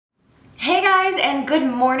guys, and good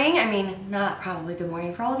morning. I mean, not probably good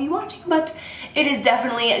morning for all of you watching, but it is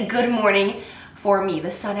definitely a good morning for me.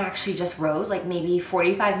 The sun actually just rose like maybe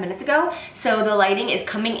 45 minutes ago, so the lighting is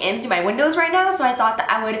coming in through my windows right now, so I thought that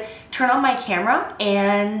I would turn on my camera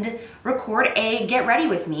and record a get ready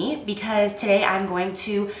with me because today I'm going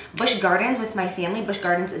to Busch Gardens with my family. Busch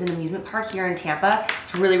Gardens is an amusement park here in Tampa.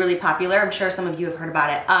 It's really, really popular. I'm sure some of you have heard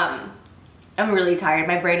about it. I'm really tired.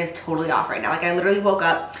 My brain is totally off right now. Like, I literally woke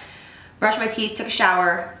up, brushed my teeth, took a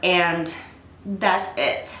shower, and that's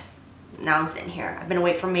it. Now I'm sitting here. I've been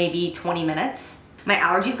awake for maybe 20 minutes. My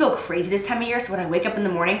allergies go crazy this time of year, so when I wake up in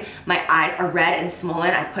the morning, my eyes are red and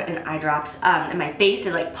swollen. I put in eye drops, and my face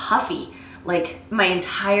is like puffy. Like, my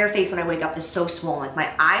entire face when I wake up is so swollen. Like,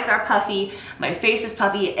 my eyes are puffy, my face is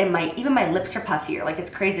puffy, and even my lips are puffier. Like, it's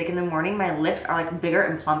crazy. Like, in the morning, my lips are like bigger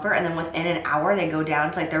and plumper, and then within an hour, they go down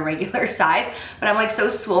to like their regular size. But I'm like so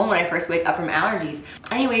swollen when I first wake up from allergies.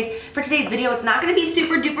 Anyways, for today's video, it's not gonna be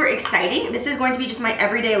super duper exciting. This is going to be just my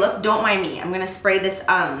everyday look. Don't mind me. I'm gonna spray this,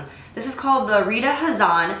 this is called the Rita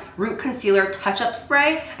Hazan Root Concealer Touch-Up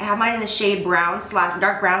Spray. I have mine in the shade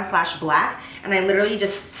dark brown / black, and I literally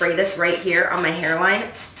just spray this right here on my hairline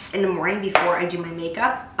in the morning before I do my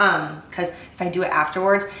makeup, because if I do it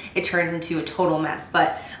afterwards, it turns into a total mess.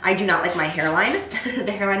 But I do not like my hairline,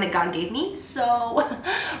 the hairline that God gave me, so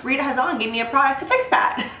Rita Hazan gave me a product to fix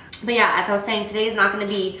that. But yeah, as I was saying, today is not going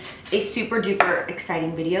to be a super duper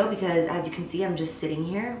exciting video because, as you can see, I'm just sitting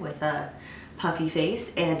here with a puffy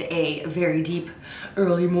face and a very deep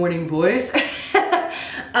early morning voice.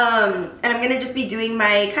 And I'm gonna just be doing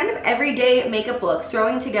my kind of everyday makeup look,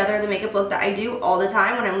 throwing together the makeup look that I do all the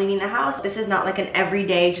time when I'm leaving the house. This is not like an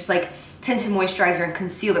everyday just like tinted moisturizer and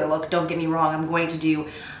concealer look, don't get me wrong. I'm going to do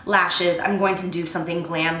lashes, I'm going to do something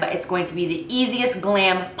glam, but it's going to be the easiest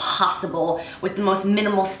glam possible with the most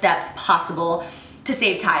minimal steps possible to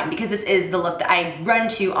save time, because this is the look that I run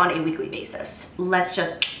to on a weekly basis. Let's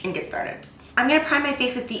just get started. I'm gonna prime my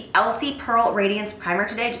face with the Elcie Pearl Radiance Primer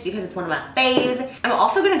today just because it's one of my faves. I'm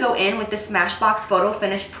also gonna go in with the Smasbbox Photo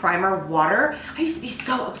Finish Primer Water. I used to be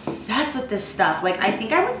so obsessed with this stuff. Like, I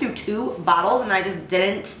think I went through 2 bottles and I just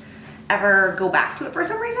didn't ever go back to it for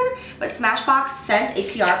some reason. But Smasbbox sent a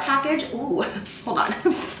PR package. Ooh, hold on.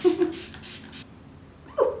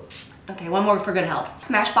 Ooh. Okay, one more for good health.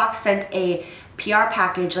 Smasbbox sent a PR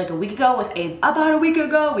package like a week ago with about a week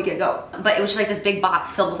ago. But it was just like this big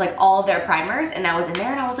box filled with like all of their primers, and that was in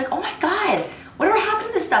there, and I was like, oh my God, whatever happened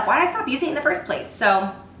to this stuff? Why did I stop using it in the first place?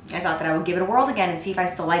 So I thought that I would give it a whirl again and see if I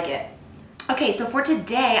still like it. Okay, so for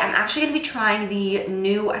today, I'm actually gonna be trying the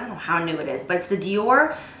new, I don't know how new it is, but it's the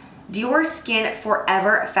Dior Skin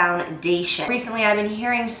Forever Foundation. Recently, I've been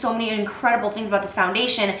hearing so many incredible things about this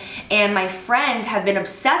foundation, and my friends have been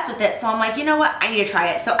obsessed with it, so I'm like, you know what, I need to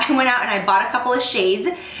try it. So I went out and I bought a couple of shades,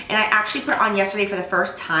 and I actually put it on yesterday for the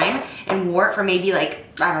first time and wore it for maybe like,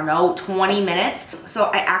 I don't know, 20 minutes. So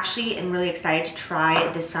I actually am really excited to try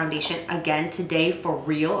this foundation again today for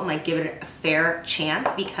real and like give it a fair chance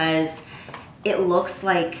because it looks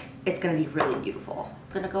like it's gonna be really beautiful.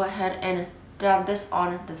 I'm gonna go ahead and dab this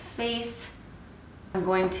on the face. I'm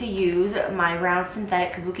going to use my round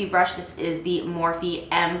synthetic kabuki brush. This is the Morphe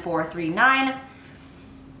M439,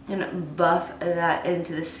 and buff that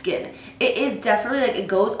into the skin. It is definitely like, it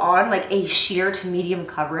goes on like a sheer to medium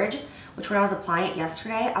coverage, which when I was applying it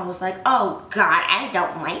yesterday, I was like, oh God, I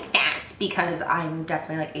don't like this, because I'm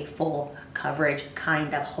definitely like a full coverage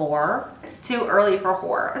kind of whore. It's too early for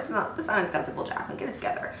whore. It's unacceptable, Jaclyn. Get it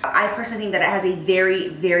together. I personally think that it has a very,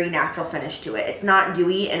 very natural finish to it. It's not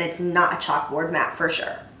dewy and it's not a chalkboard matte for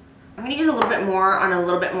sure. I'm gonna use a little bit more on a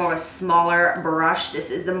little bit more of a smaller brush.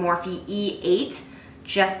 This is the Morphe E8,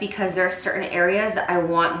 just because there are certain areas that I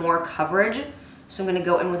want more coverage. So I'm gonna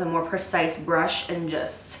go in with a more precise brush and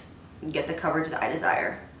just get the coverage that I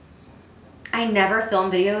desire. I never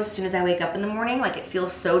film videos as soon as I wake up in the morning. Like, it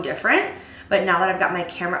feels so different. But now that I've got my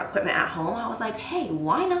camera equipment at home, I was like, hey,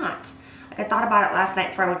 why not? Like, I thought about it last night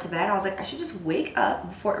before I went to bed. I was like, I should just wake up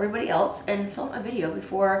before everybody else and film a video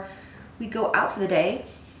before we go out for the day.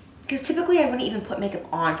 Because typically I wouldn't even put makeup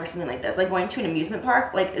on for something like this. Like, going to an amusement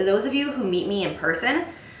park, like those of you who meet me in person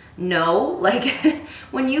know, like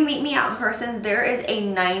when you meet me out in person, there is a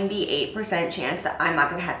 98% chance that I'm not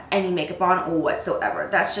gonna have any makeup on whatsoever.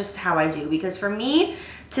 That's just how I do, because for me,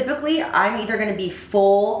 typically I'm either gonna be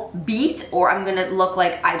full beat or I'm gonna look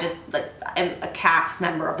like I just like am a cast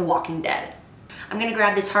member of The Walking Dead. I'm gonna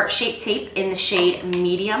grab the Tarte Shape Tape in the shade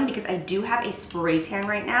medium because I do have a spray tan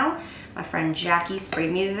right now. My friend Jackie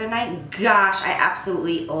sprayed me the other night. Gosh, I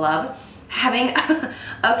absolutely love having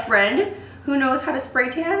a friend who knows how to spray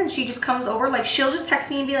tan, and she just comes over, like she'll just text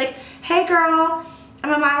me and be like, hey girl,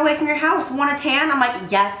 I'm a mile away from your house. Want a tan? I'm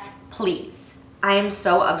like, yes, please. I am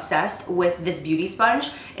so obsessed with this beauty sponge.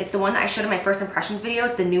 It's the one that I showed in my first impressions video.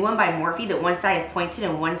 It's the new one by Morphe that one side is pointed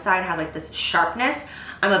and one side has like this sharpness.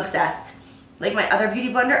 I'm obsessed. Like my other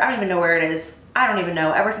beauty blender, I don't even know where it is. I don't even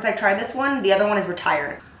know. Ever since I tried this one, the other one is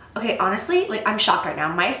retired. Okay, honestly, like I'm shocked right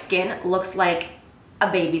now. My skin looks like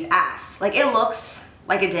a baby's ass. Like it looks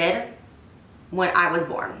like it did when I was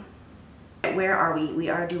born. Where are we? We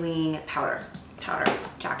are doing powder. Powder.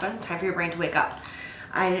 Jaclyn, time for your brain to wake up.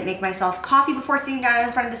 I didn't make myself coffee before sitting down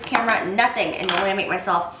in front of this camera, nothing. And normally I make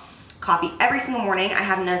myself coffee every single morning. I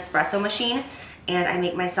have an espresso machine and I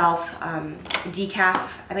make myself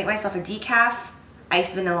decaf. I make myself a decaf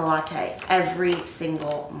iced vanilla latte every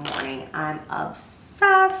single morning. I'm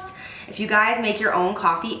obsessed. If you guys make your own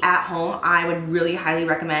coffee at home, I would really highly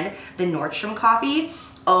recommend the Nordstrom coffee.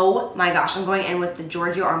 Oh my gosh, I'm going in with the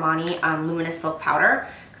Giorgio Armani Luminous Silk Powder.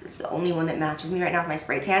 It's the only one that matches me right now with my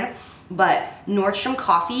spray tan. But Nordstrom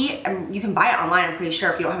coffee, you can buy it online, I'm pretty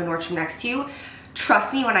sure, if you don't have a Nordstrom next to you.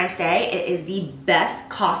 Trust me when I say it is the best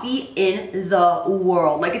coffee in the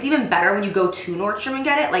world. Like it's even better when you go to Nordstrom and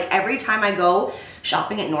get it. Like every time I go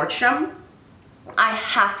shopping at Nordstrom, I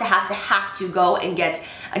have to go and get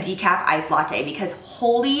a decaf iced latte because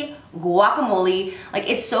holy guacamole, like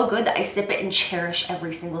it's so good that I sip it and cherish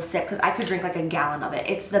every single sip because I could drink like a gallon of it.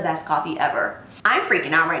 It's the best coffee ever. I'm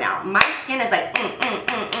freaking out right now. My skin is like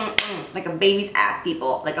like a baby's ass,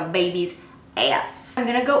 people, like a baby's ass. I'm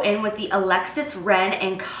gonna go in with the Alexis Ren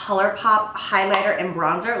and Colourpop highlighter and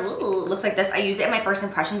bronzer. Ooh, looks like this. I used it in my first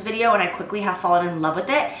impressions video and I quickly have fallen in love with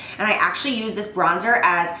it. And I actually use this bronzer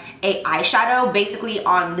as a eyeshadow basically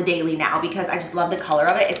on the daily now because I just love the color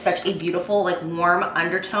of it. It's such a beautiful like warm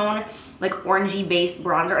undertone, like orangey based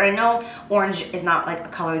bronzer. And I know orange is not like a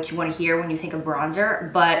color that you want to hear when you think of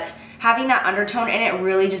bronzer, but having that undertone in it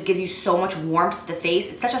really just gives you so much warmth to the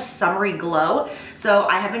face. It's such a summery glow. So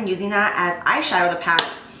I have been using that as eyeshadow the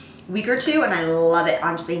past week or two and I love it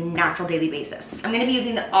on just a natural daily basis. I'm gonna be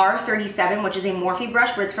using the R37, which is a Morphe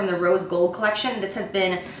brush, but it's from the Rose Gold collection. This has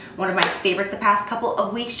been one of my favorites the past couple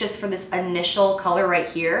of weeks just for this initial color right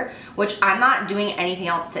here, which I'm not doing anything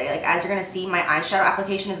else today. Like as you're gonna see, my eyeshadow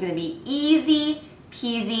application is gonna be easy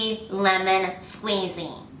peasy lemon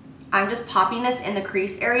squeezy. I'm just popping this in the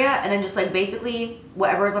crease area and then just like basically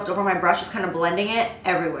whatever is left over my brush, just kind of blending it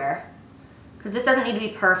everywhere. Because this doesn't need to be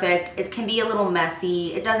perfect. It can be a little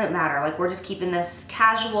messy. It doesn't matter. Like we're just keeping this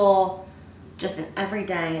casual, just an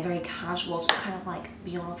everyday, very casual, just kind of like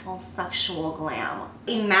beautiful, sexual glam.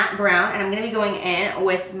 A matte brown, and I'm gonna be going in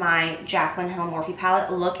with my Jaclyn Hill Morphe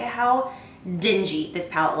palette. Look at how dingy this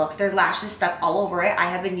palette looks. There's lashes stuck all over it. I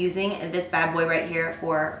have been using this bad boy right here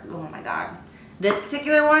for, oh my God. This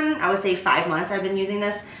particular one, I would say 5 months I've been using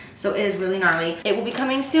this, so it is really gnarly. It will be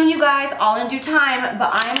coming soon, you guys, all in due time, but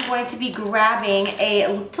I'm going to be grabbing a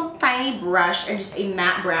little tiny brush and just a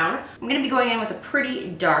matte brown. I'm gonna be going in with a pretty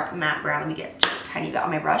dark matte brown. Let me get just a tiny bit on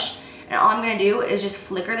my brush. And all I'm gonna do is just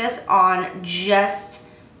flicker this on just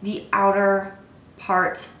the outer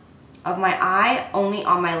part of my eye, only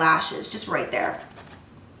on my lashes, just right there.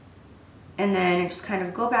 And then just kind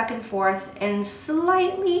of go back and forth and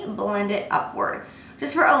slightly blend it upward.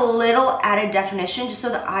 Just for a little added definition, just so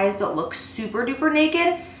the eyes don't look super duper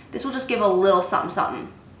naked. This will just give a little something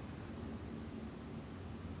something.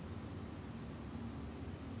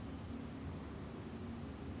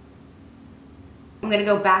 I'm gonna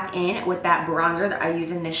go back in with that bronzer that I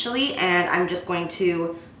used initially, and I'm just going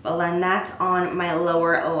to blend that on my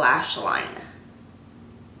lower lash line.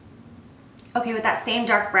 Okay, with that same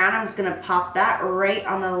dark brown, I'm just gonna pop that right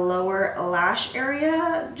on the lower lash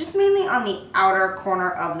area, just mainly on the outer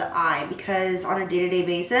corner of the eye, because on a day-to-day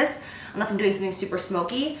basis, unless I'm doing something super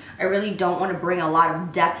smoky, I really don't wanna bring a lot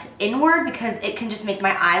of depth inward because it can just make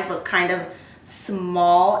my eyes look kind of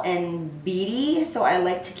small and beady. So I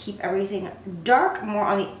like to keep everything dark, more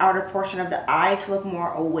on the outer portion of the eye to look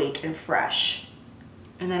more awake and fresh.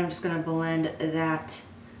 And then I'm just gonna blend that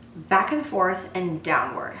back and forth and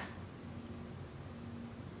downward.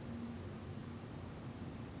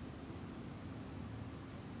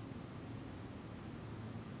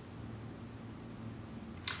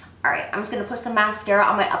 Alright, I'm just going to put some mascara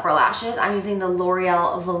on my upper lashes. I'm using the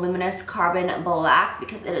L'Oreal Voluminous Carbon Black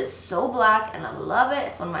because it is so black and I love it.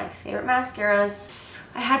 It's one of my favorite mascaras.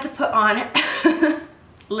 I had to put on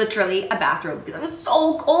literally a bathrobe because I'm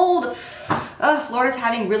so cold. Florida's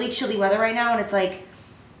having really chilly weather right now and it's like,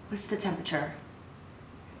 what's the temperature?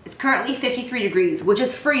 It's currently 53 degrees, which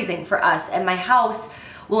is freezing for us, and my house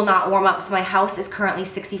will not warm up. So my house is currently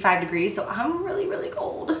 65 degrees, so I'm really, really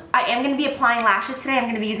cold. I am gonna be applying lashes today. I'm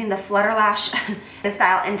gonna be using the Flutter Lash, the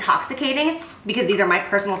style Intoxicating, because these are my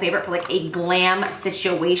personal favorite for like a glam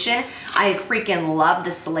situation. I freaking love the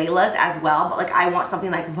Slaylas as well, but like I want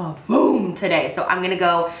something like boom today. So I'm gonna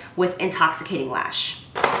go with Intoxicating Lash.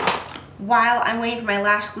 While I'm waiting for my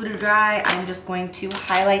lash glue to dry, I'm just going to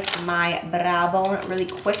highlight my brow bone really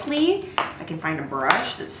quickly. I can find a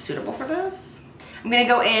brush that's suitable for this. I'm gonna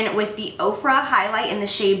go in with the Ofra highlight in the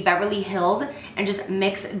shade Beverly Hills and just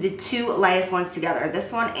mix the two lightest ones together,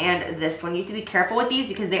 this one and this one. You have to be careful with these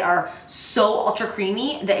because they are so ultra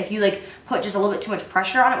creamy that if you like put just a little bit too much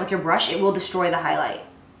pressure on it with your brush, it will destroy the highlight.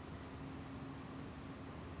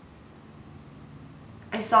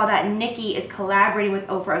 I saw that Nikki is collaborating with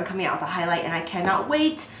Ofra and coming out with a highlight, and I cannot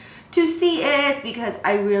wait to see it because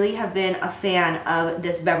I really have been a fan of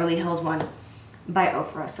this Beverly Hills one by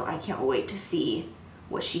Ofra, so I can't wait to see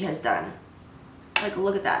what she has done. Like,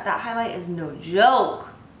 look at that. That highlight is no joke.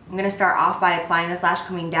 I'm gonna start off by applying this lash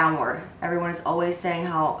coming downward. Everyone is always saying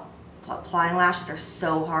how applying lashes are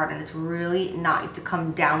so hard, and it's really not. You have to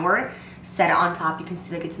come downward, set it on top. You can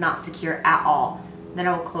see like it's not secure at all. Then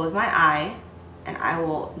I will close my eye and I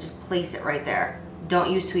will just place it right there.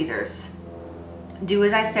 Don't use tweezers. Do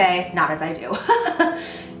as I say, not as I do.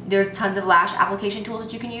 There's tons of lash application tools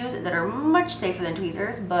that you can use that are much safer than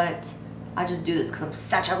tweezers, but I just do this because I'm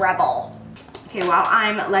such a rebel. Okay, while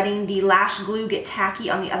I'm letting the lash glue get tacky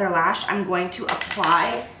on the other lash, I'm going to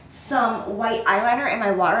apply some white eyeliner in my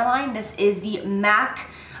waterline. This is the MAC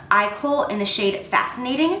Eye Kohl in the shade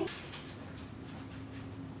Fascinating.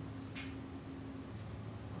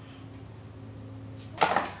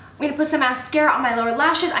 I'm gonna put some mascara on my lower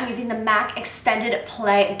lashes. I'm using the MAC Extended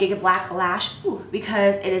Play Giga Black Lash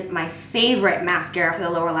because it is my favorite mascara for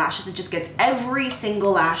the lower lashes. It just gets every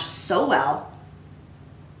single lash so well.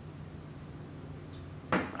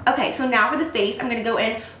 Okay, so now for the face, I'm gonna go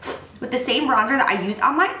in with the same bronzer that I used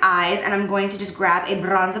on my eyes, and I'm going to just grab a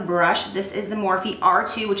bronzer brush. This is the Morphe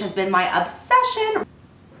R2, which has been my obsession.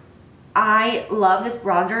 I love this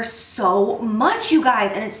bronzer so much, you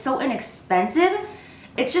guys, and it's so inexpensive.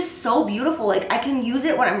 It's just so beautiful. Like, I can use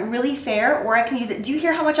it when I'm really fair, or I can use it. Do you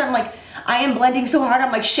hear how much I'm like, I am blending so hard,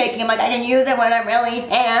 I'm like shaking. I'm like, I can use it when I'm really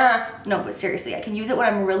fair. No, but seriously, I can use it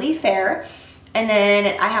when I'm really fair. And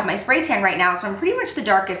then I have my spray tan right now, so I'm pretty much the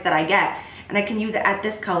darkest that I get. And I can use it at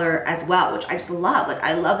this color as well, which I just love. Like,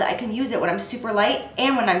 I love that I can use it when I'm super light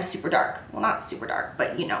and when I'm super dark. Well, not super dark,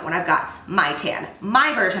 but you know, when I've got my tan,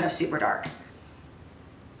 my version of super dark.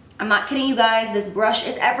 I'm not kidding you guys, this brush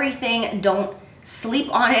is everything. Don't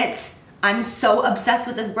sleep on it. I'm so obsessed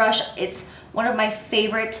with this brush. It's one of my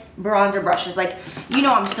favorite bronzer brushes. Like, you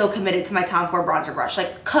know, I'm so committed to my Tom Ford bronzer brush,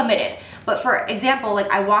 like committed. But for example, like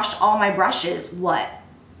I washed all my brushes, what?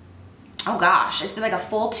 Oh gosh, it's been like a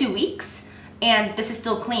full 2 weeks and this is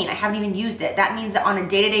still clean. I haven't even used it. That means that on a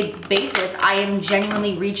day-to-day basis, I am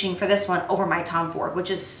genuinely reaching for this one over my Tom Ford, which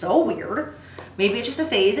is so weird. Maybe it's just a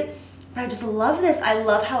phase, but I just love this. I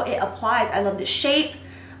love how it applies. I love the shape.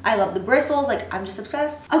 I love the bristles, like I'm just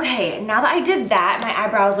obsessed. Okay, now that I did that, my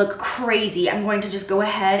eyebrows look crazy. I'm going to just go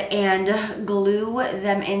ahead and glue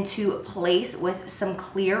them into place with some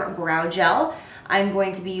clear brow gel. I'm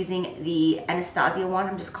going to be using the Anastasia one.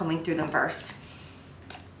 I'm just combing through them first.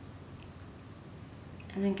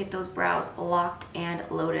 And then get those brows locked and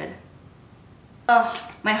loaded. Ugh,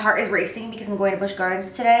 my heart is racing because I'm going to Busch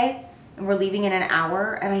Gardens today. And we're leaving in an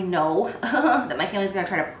hour, and I know that my family's gonna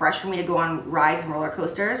try to pressure me to go on rides and roller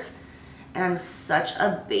coasters, and I'm such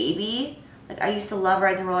a baby. Like, I used to love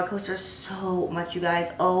rides and roller coasters so much, you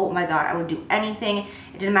guys. Oh my god, I would do anything.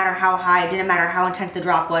 It didn't matter how high, it didn't matter how intense the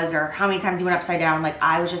drop was or how many times you went upside down. Like,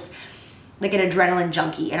 I was just like an adrenaline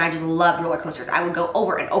junkie, and I just loved roller coasters. I would go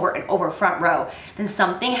over and over and over front row. Then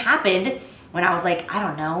something happened when I was like, I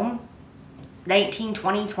don't know, 19,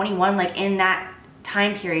 20, 21, like in that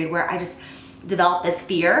time period where I just developed this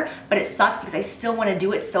fear, but it sucks because I still want to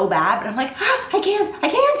do it so bad, but I'm like, ah, I can't.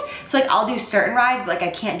 So like, I'll do certain rides, but like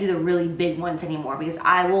I can't do the really big ones anymore because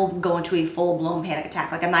I will go into a full-blown panic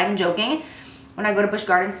attack. Like, I'm not even joking. When I go to Busch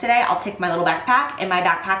Gardens today, I'll take my little backpack, and my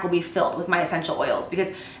backpack will be filled with my essential oils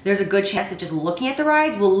because there's a good chance that just looking at the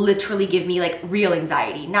rides will literally give me like real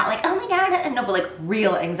anxiety. Not like, oh my god, no, but like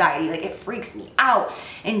real anxiety. Like, it freaks me out.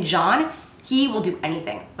 And John, he will do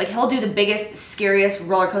anything. Like, he'll do the biggest, scariest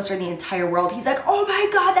roller coaster in the entire world. He's like, oh my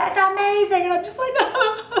god, that's amazing. And I'm just like,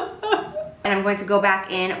 and I'm going to go back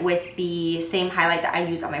in with the same highlight that I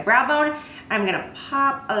used on my brow bone. And I'm gonna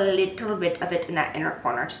pop a little bit of it in that inner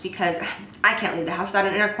corner just because I can't leave the house without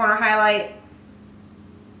an inner corner highlight.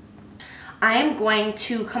 I am going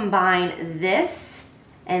to combine this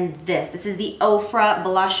and this is the Ofra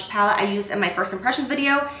Blush palette. I used this in my first impressions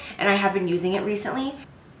video, and I have been using it recently.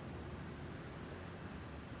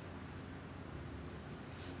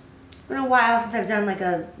 It's been a while since I've done like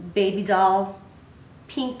a baby doll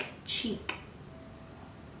pink cheek.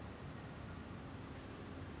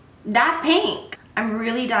 That's pink. I'm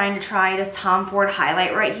really dying to try this Tom Ford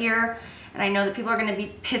highlight right here, and I know that people are gonna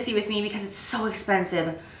be pissy with me because it's so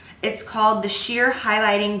expensive. It's called the Sheer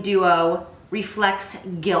Highlighting Duo Reflects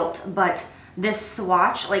Gilt, but this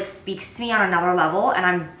swatch like speaks to me on another level, and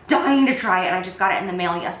I'm dying to try it. And I just got it in the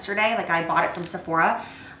mail yesterday. Like, I bought it from Sephora.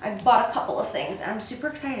 I bought a couple of things, and I'm super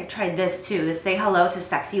excited to try this too. The Say Hello to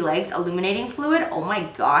Sexy Legs Illuminating Fluid. Oh my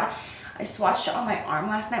God. I swatched it on my arm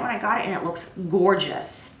last night when I got it, and it looks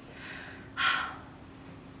gorgeous.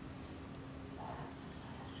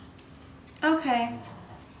 Okay.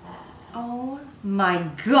 Oh my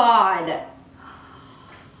God.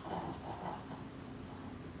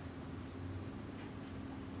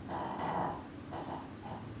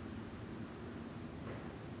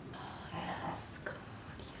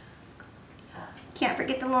 Can't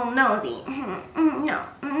forget the little nosy. No.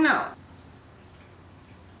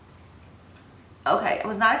 Okay, I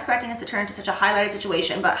was not expecting this to turn into such a highlighted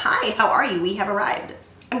situation, but hi, how are you? We have arrived.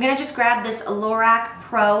 I'm gonna just grab this Lorac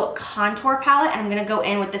Pro Contour Palette, and I'm gonna go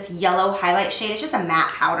in with this yellow highlight shade. It's just a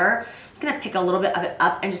matte powder. I'm gonna pick a little bit of it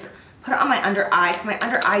up and just put it on my under eye, because my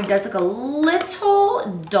under eye does look a little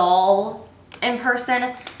dull in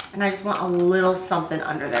person, and I just want a little something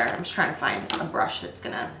under there. I'm just trying to find a brush that's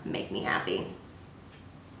gonna make me happy.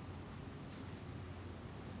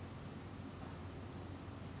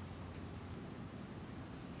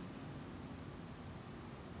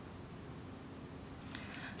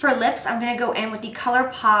 For lips, I'm gonna go in with the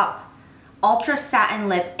Colourpop Ultra Satin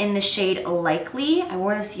Lip in the shade Likely. I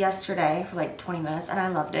wore this yesterday for like 20 minutes and I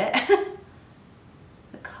loved it.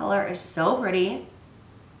 The color is so pretty.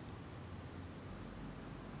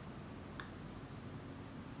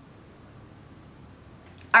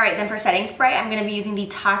 All right, then for setting spray, I'm gonna be using the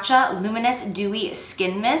Tactcha Luminous Dewy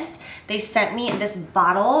Skin Mist. They sent me this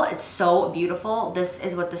bottle. It's so beautiful. This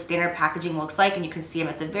is what the standard packaging looks like, and you can see them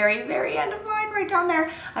at the very, very end of mine, right down there.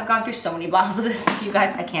 I've gone through so many bottles of this, you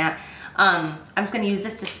guys, I can't. I'm just gonna use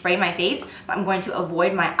this to spray my face, but I'm going to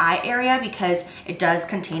avoid my eye area because it does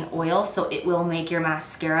contain oil, so it will make your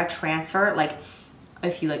mascara transfer. Like,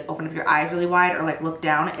 if you like open up your eyes really wide or like look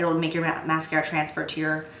down, it'll make your mascara transfer to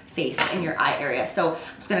your face in your eye area. So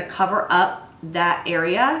I'm just gonna cover up that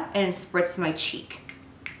area and spritz my cheek.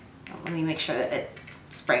 Let me make sure that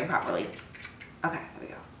it's spraying properly. Okay, there we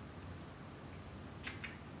go.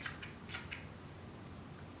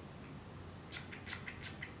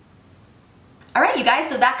 All right, you guys,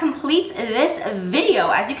 so that completes this video.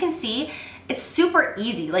 As you can see, it's super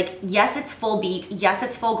easy. Like, yes, it's full beat. Yes,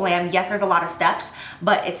 it's full glam. Yes, there's a lot of steps,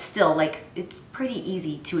 but it's still like, it's pretty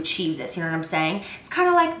easy to achieve this. You know what I'm saying? It's kind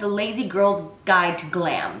of like the lazy girl's guide to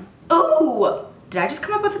glam. Ooh, did I just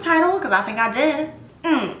come up with a title? Because I think I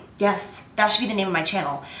did. Yes, that should be the name of my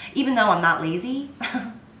channel. Even though I'm not lazy,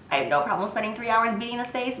 I have no problem spending 3 hours beating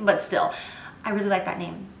this face, but still, I really like that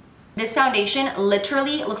name. This foundation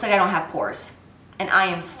literally looks like I don't have pores, and I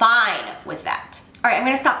am fine with that. All right, I'm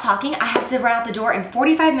gonna stop talking. I have to run out the door in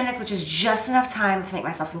 45 minutes, which is just enough time to make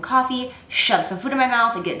myself some coffee, shove some food in my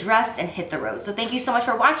mouth, and get dressed and hit the road. So thank you so much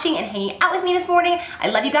for watching and hanging out with me this morning. I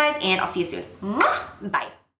love you guys, and I'll see you soon. Mwah! Bye.